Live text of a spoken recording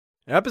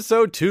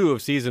Episode 2 of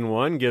Season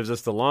 1 gives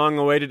us the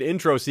long-awaited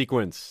intro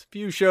sequence.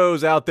 Few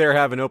shows out there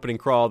have an opening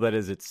crawl that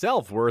is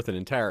itself worth an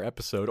entire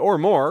episode or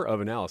more of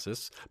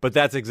analysis, but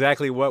that's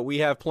exactly what we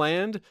have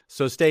planned,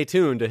 so stay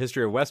tuned to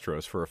History of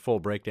Westeros for a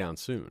full breakdown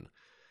soon.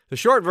 The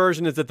short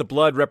version is that the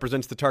blood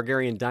represents the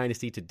Targaryen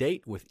dynasty to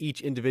date, with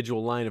each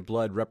individual line of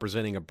blood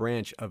representing a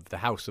branch of the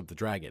House of the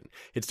Dragon.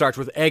 It starts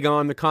with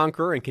Aegon the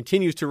Conqueror and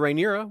continues to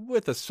Rhaenyra,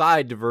 with a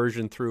side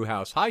diversion through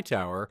House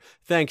Hightower,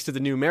 thanks to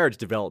the new marriage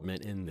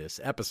development in this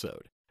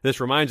episode.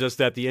 This reminds us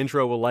that the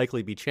intro will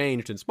likely be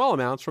changed in small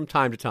amounts from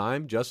time to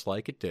time, just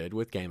like it did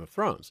with Game of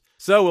Thrones.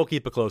 So we'll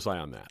keep a close eye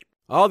on that.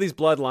 All these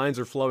bloodlines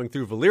are flowing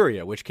through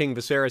Valyria, which King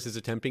Viserys is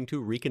attempting to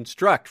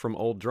reconstruct from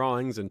old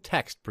drawings and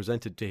text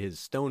presented to his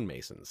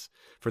stonemasons.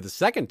 For the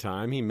second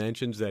time, he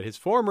mentions that his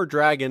former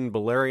dragon,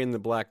 Balerion the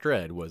Black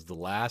Dread, was the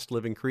last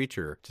living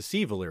creature to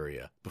see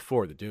Valyria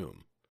before the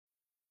Doom.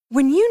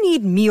 When you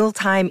need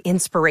mealtime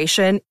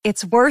inspiration,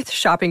 it's worth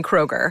shopping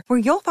Kroger, where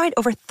you'll find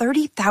over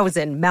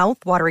 30,000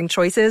 mouth-watering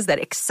choices that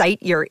excite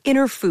your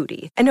inner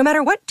foodie. And no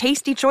matter what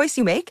tasty choice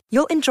you make,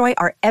 you'll enjoy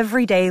our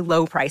everyday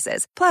low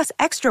prices, plus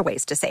extra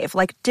ways to save,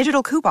 like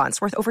digital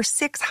coupons worth over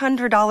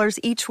 $600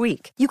 each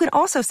week. You can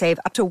also save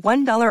up to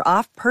 $1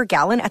 off per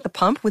gallon at the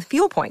pump with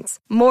fuel points.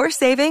 More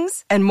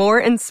savings and more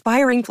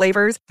inspiring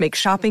flavors make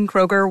shopping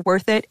Kroger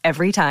worth it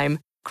every time.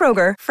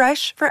 Kroger,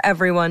 fresh for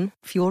everyone.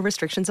 Fuel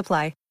restrictions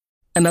apply.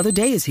 Another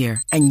day is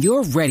here, and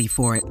you're ready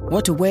for it.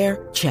 What to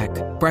wear? Check.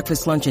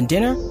 Breakfast, lunch, and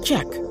dinner?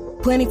 Check.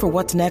 Planning for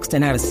what's next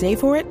and how to save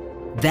for it?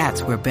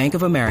 That's where Bank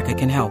of America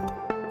can help.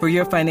 For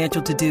your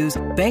financial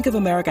to-dos, Bank of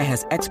America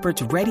has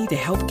experts ready to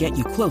help get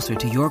you closer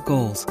to your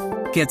goals.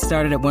 Get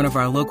started at one of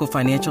our local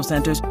financial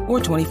centers or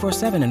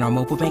 24/7 in our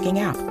mobile banking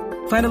app.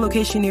 Find a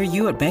location near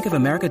you at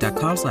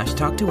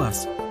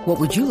bankofamerica.com/talktous. What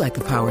would you like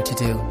the power to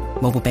do?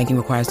 Mobile banking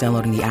requires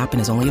downloading the app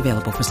and is only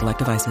available for select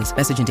devices.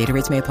 Message and data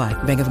rates may apply.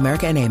 Bank of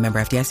America N.A., member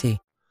FDIC.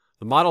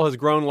 The model has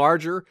grown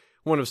larger,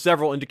 one of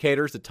several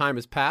indicators that time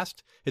has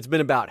passed. It's been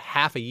about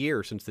half a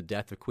year since the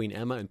death of Queen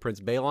Aemma and Prince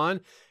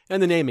Baelon,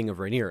 and the naming of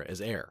Rhaenyra as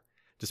heir.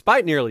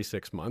 Despite nearly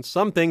 6 months,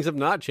 some things have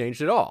not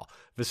changed at all.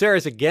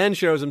 Viserys again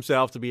shows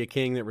himself to be a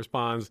king that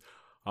responds,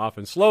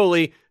 often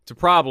slowly, to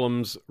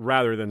problems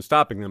rather than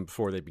stopping them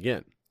before they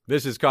begin.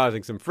 This is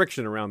causing some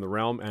friction around the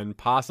realm and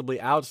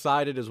possibly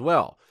outside it as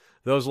well.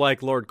 Those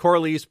like Lord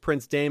Corlys,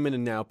 Prince Daemon,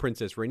 and now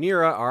Princess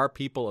Rhaenyra are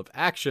people of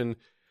action,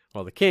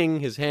 while the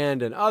king, his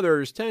hand, and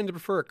others tend to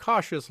prefer a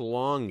cautious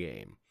long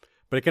game.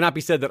 But it cannot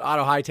be said that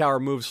Otto Hightower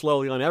moves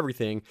slowly on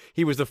everything.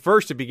 He was the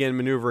first to begin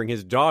maneuvering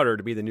his daughter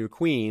to be the new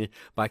queen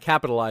by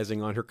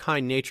capitalizing on her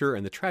kind nature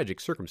and the tragic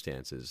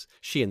circumstances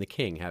she and the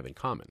king have in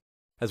common.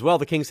 As well,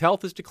 the king's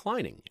health is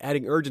declining,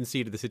 adding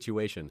urgency to the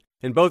situation.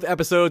 In both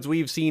episodes,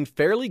 we've seen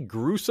fairly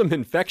gruesome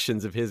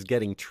infections of his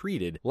getting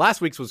treated.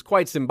 Last week's was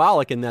quite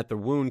symbolic in that the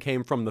wound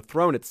came from the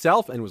throne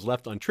itself and was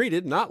left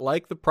untreated, not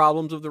like the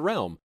problems of the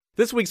realm.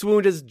 This week's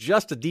wound is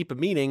just a deeper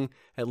meaning,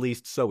 at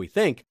least so we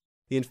think.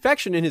 The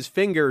infection in his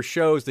finger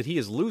shows that he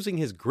is losing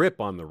his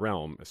grip on the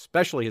realm,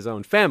 especially his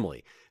own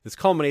family. This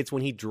culminates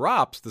when he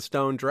drops the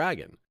stone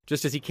dragon.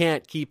 Just as he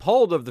can't keep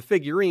hold of the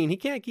figurine, he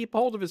can't keep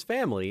hold of his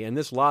family, and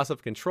this loss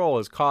of control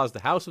has caused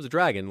the House of the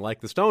Dragon,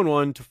 like the stone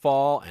one, to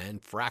fall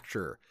and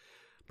fracture.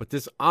 But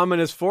this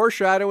ominous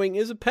foreshadowing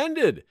is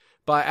appended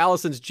by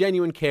Alicent's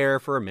genuine care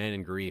for a man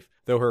in grief.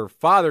 Though her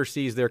father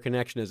sees their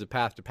connection as a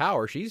path to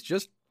power, she's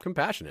just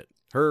compassionate.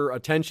 Her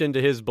attention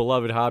to his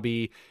beloved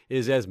hobby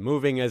is as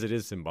moving as it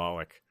is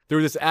symbolic.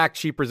 Through this act,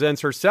 she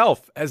presents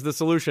herself as the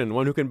solution,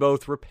 one who can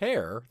both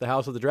repair the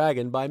House of the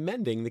Dragon by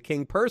mending the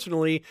king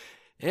personally,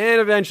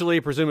 and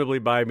eventually, presumably,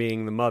 by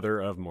being the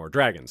mother of more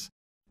dragons.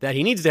 That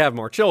he needs to have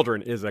more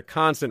children is a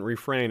constant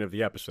refrain of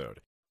the episode.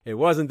 It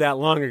wasn't that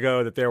long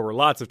ago that there were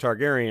lots of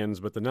Targaryens,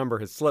 but the number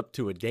has slipped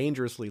to a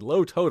dangerously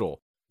low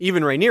total.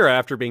 Even Rhaenyra,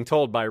 after being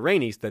told by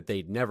Rhaenys that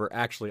they'd never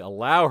actually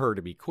allow her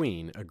to be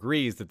queen,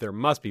 agrees that there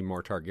must be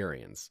more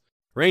Targaryens.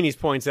 Rhaenys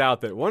points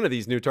out that one of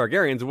these new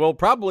Targaryens will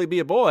probably be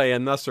a boy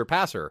and thus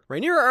surpass her.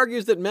 Rhaenyra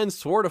argues that men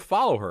swore to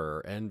follow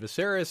her, and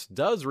Viserys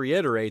does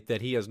reiterate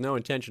that he has no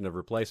intention of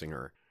replacing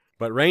her.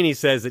 But Rhaenys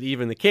says that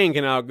even the king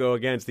cannot go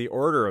against the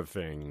order of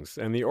things,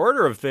 and the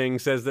order of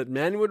things says that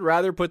men would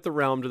rather put the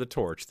realm to the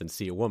torch than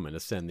see a woman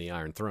ascend the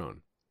Iron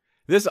Throne.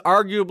 This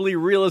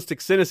arguably realistic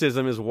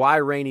cynicism is why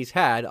Rhaenys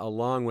had,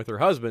 along with her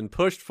husband,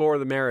 pushed for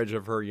the marriage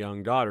of her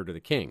young daughter to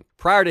the king.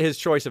 Prior to his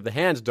choice of the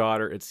Hand's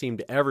daughter, it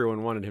seemed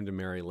everyone wanted him to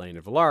marry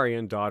Laena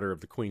Velaryon, daughter of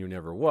the queen who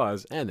never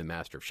was, and the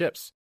master of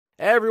ships.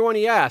 Everyone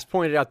he asked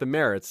pointed out the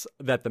merits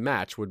that the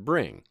match would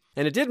bring.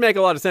 And it did make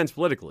a lot of sense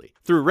politically.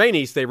 Through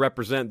Rhaenys, they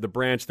represent the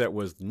branch that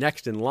was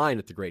next in line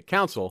at the Great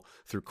Council.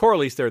 Through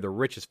Corlys, they're the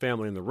richest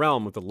family in the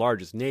realm with the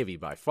largest navy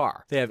by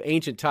far. They have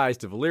ancient ties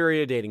to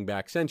Valyria dating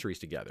back centuries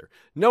together.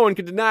 No one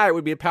could deny it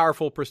would be a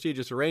powerful,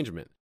 prestigious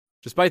arrangement.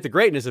 Despite the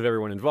greatness of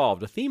everyone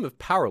involved, a theme of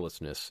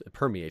powerlessness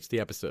permeates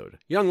the episode.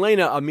 Young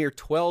Laena, a mere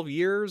 12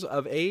 years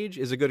of age,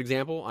 is a good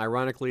example.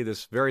 Ironically,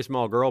 this very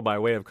small girl, by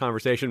way of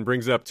conversation,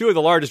 brings up two of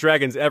the largest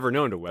dragons ever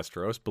known to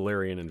Westeros,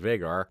 Balerion and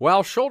Vhagar,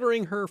 while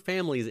shouldering her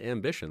family's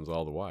ambitions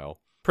all the while.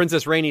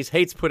 Princess Rhaenys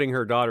hates putting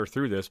her daughter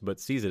through this, but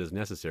sees it as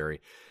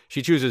necessary.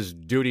 She chooses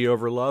duty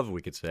over love,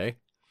 we could say.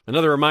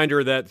 Another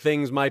reminder that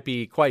things might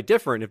be quite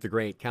different if the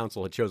Great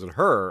Council had chosen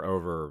her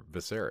over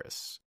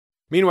Viserys.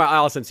 Meanwhile,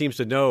 Alicent seems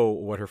to know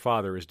what her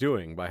father is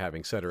doing by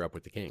having set her up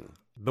with the king.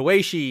 The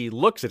way she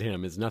looks at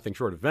him is nothing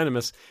short of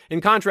venomous, in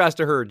contrast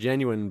to her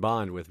genuine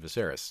bond with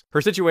Viserys.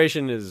 Her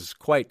situation is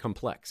quite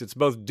complex. It's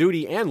both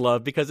duty and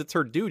love because it's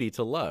her duty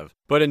to love.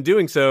 But in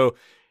doing so,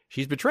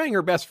 she's betraying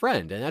her best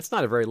friend, and that's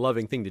not a very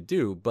loving thing to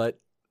do, but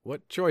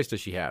what choice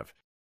does she have?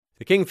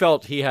 The king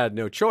felt he had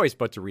no choice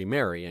but to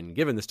remarry, and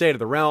given the state of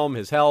the realm,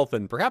 his health,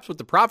 and perhaps with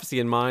the prophecy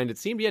in mind, it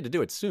seemed he had to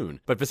do it soon.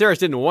 But Viserys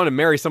didn't want to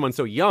marry someone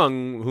so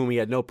young whom he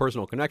had no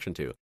personal connection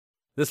to.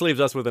 This leaves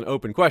us with an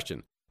open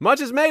question. Much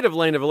is made of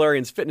Laena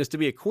Valerian's fitness to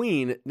be a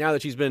queen. Now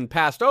that she's been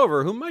passed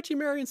over, whom might she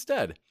marry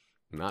instead?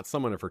 Not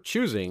someone of her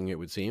choosing, it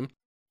would seem.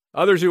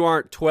 Others who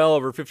aren't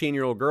 12 or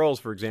 15-year-old girls,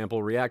 for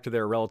example, react to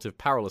their relative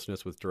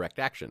powerlessness with direct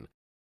action.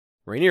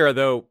 Rhaenyra,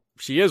 though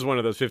she is one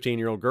of those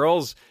 15-year-old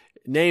girls,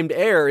 named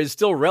heir, is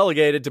still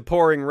relegated to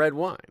pouring red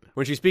wine.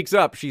 When she speaks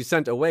up, she's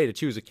sent away to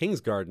choose a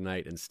Kingsguard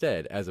knight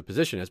instead, as a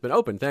position has been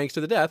opened thanks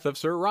to the death of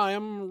Sir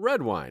Ryam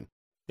Redwine.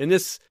 In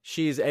this,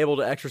 she's able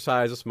to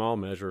exercise a small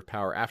measure of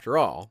power after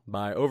all,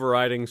 by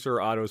overriding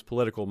Sir Otto's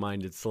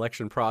political-minded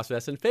selection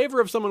process in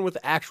favor of someone with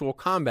actual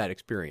combat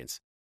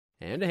experience.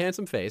 And a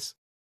handsome face.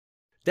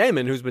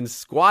 Daemon, who's been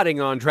squatting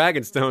on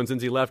Dragonstone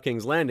since he left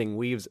King's Landing,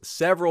 weaves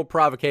several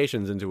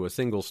provocations into a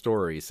single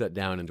story set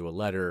down into a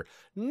letter,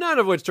 none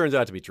of which turns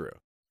out to be true.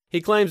 He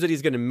claims that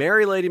he's going to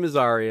marry Lady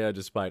Mysaria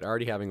despite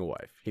already having a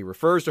wife. He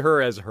refers to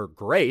her as her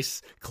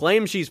Grace,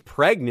 claims she's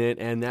pregnant,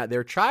 and that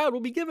their child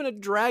will be given a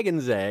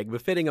dragon's egg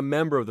befitting a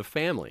member of the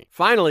family.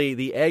 Finally,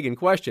 the egg in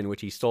question, which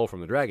he stole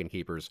from the Dragon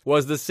Keepers,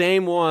 was the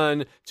same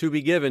one to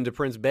be given to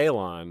Prince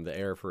Baelon, the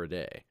heir for a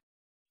day.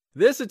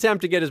 This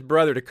attempt to get his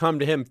brother to come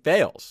to him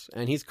fails,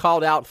 and he's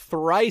called out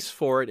thrice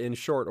for it in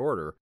short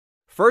order.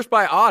 First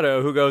by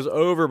Otto, who goes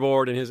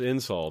overboard in his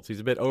insults. He's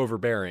a bit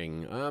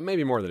overbearing,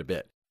 maybe more than a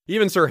bit.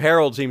 Even Sir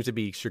Harold seems to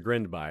be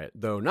chagrined by it,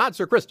 though not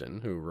Sir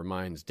Criston, who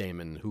reminds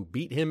Daemon who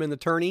beat him in the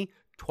tourney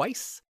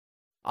twice.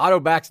 Otto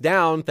backs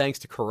down thanks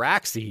to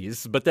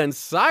Caraxes, but then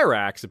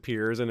Syrax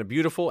appears in a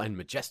beautiful and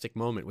majestic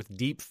moment with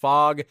deep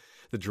fog,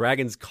 the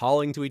dragons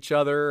calling to each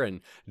other,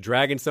 and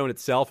Dragonstone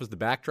itself as the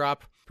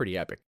backdrop. Pretty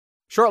epic.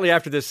 Shortly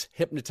after this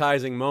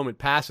hypnotizing moment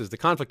passes, the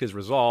conflict is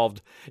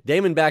resolved.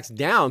 Daemon backs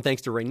down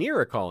thanks to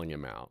Rhaenyra calling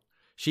him out.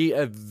 She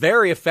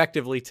very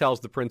effectively tells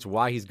the prince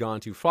why he's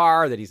gone too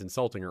far, that he's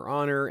insulting her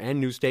honor and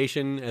new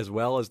station, as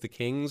well as the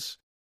king's.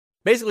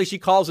 Basically, she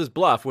calls his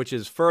bluff, which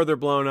is further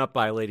blown up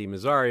by Lady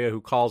Mysaria,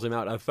 who calls him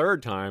out a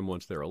third time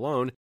once they're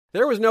alone.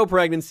 There was no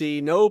pregnancy,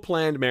 no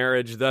planned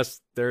marriage,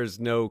 thus there's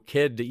no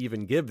kid to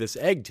even give this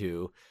egg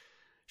to.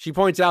 She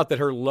points out that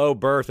her low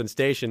birth and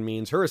station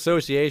means her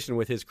association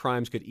with his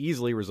crimes could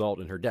easily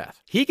result in her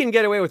death. He can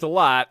get away with a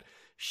lot,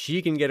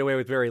 she can get away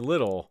with very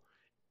little.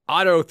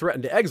 Otto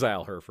threatened to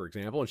exile her, for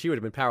example, and she would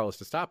have been powerless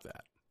to stop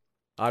that.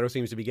 Otto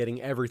seems to be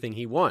getting everything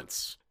he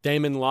wants.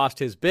 Daemon lost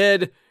his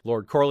bid,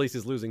 Lord Corlys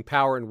is losing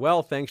power and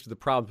wealth thanks to the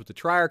problems with the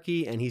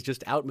Triarchy, and he's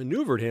just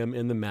outmaneuvered him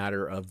in the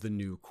matter of the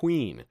new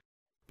queen.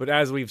 But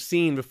as we've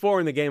seen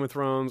before in the Game of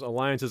Thrones,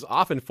 alliances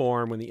often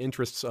form when the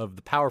interests of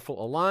the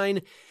powerful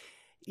align,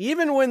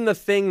 even when the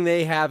thing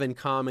they have in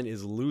common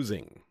is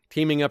losing.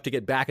 Teaming up to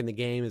get back in the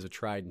game is a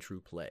tried and true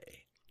play.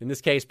 In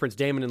this case, Prince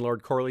Daemon and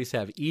Lord Corlys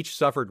have each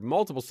suffered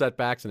multiple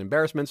setbacks and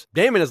embarrassments.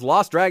 Daemon has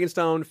lost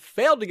Dragonstone,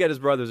 failed to get his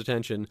brother's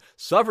attention,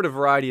 suffered a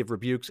variety of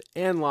rebukes,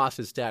 and lost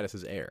his status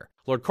as heir.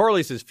 Lord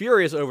Corlys is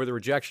furious over the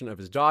rejection of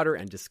his daughter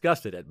and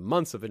disgusted at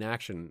months of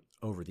inaction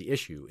over the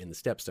issue in the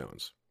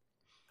Stepstones.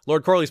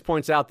 Lord Corlys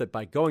points out that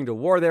by going to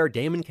war there,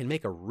 Daemon can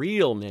make a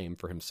real name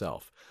for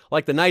himself.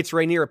 Like the knights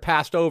Rhaenyra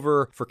passed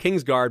over for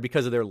Kingsguard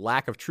because of their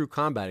lack of true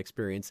combat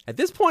experience, at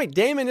this point,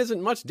 Daemon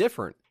isn't much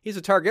different. He's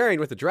a Targaryen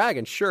with a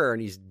dragon, sure,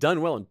 and he's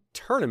done well in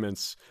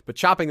tournaments, but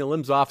chopping the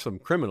limbs off some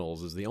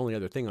criminals is the only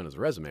other thing on his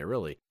resume,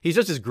 really. He's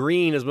just as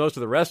green as most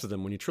of the rest of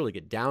them when you truly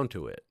get down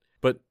to it.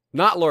 But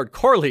not Lord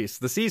Corlys,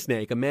 the Sea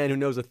Snake, a man who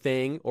knows a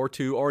thing, or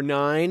two, or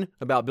nine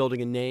about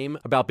building a name,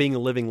 about being a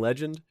living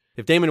legend.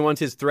 If Daemon wants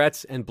his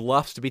threats and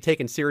bluffs to be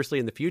taken seriously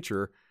in the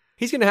future,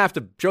 he's going to have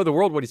to show the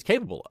world what he's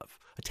capable of.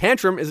 A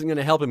tantrum isn't going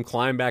to help him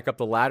climb back up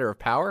the ladder of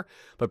power,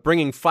 but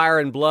bringing fire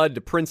and blood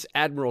to Prince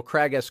Admiral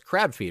Craghess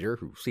Crabfeeder,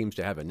 who seems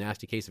to have a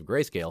nasty case of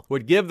grayscale,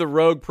 would give the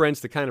rogue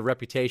prince the kind of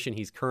reputation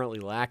he's currently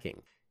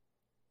lacking.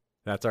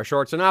 That's our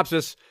short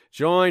synopsis.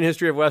 Join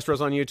History of Westeros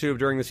on YouTube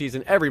during the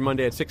season every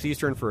Monday at 6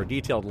 Eastern for a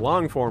detailed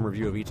long-form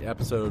review of each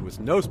episode with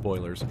no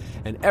spoilers,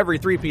 and every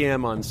 3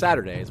 p.m. on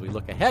Saturday as we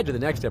look ahead to the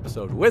next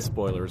episode with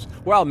spoilers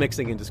while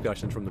mixing in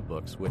discussions from the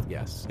books with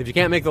guests. If you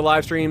can't make the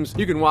live streams,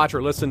 you can watch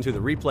or listen to the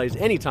replays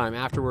anytime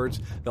afterwards.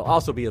 They'll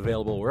also be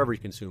available wherever you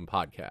consume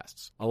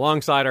podcasts.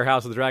 Alongside our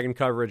House of the Dragon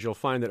coverage, you'll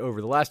find that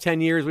over the last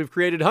 10 years, we've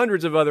created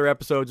hundreds of other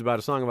episodes about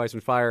A Song of Ice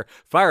and Fire,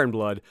 Fire and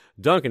Blood,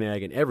 Dunk and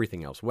Egg, and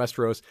everything else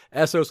Westeros,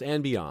 Essos,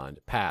 and beyond,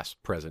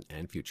 past, present,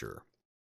 and future.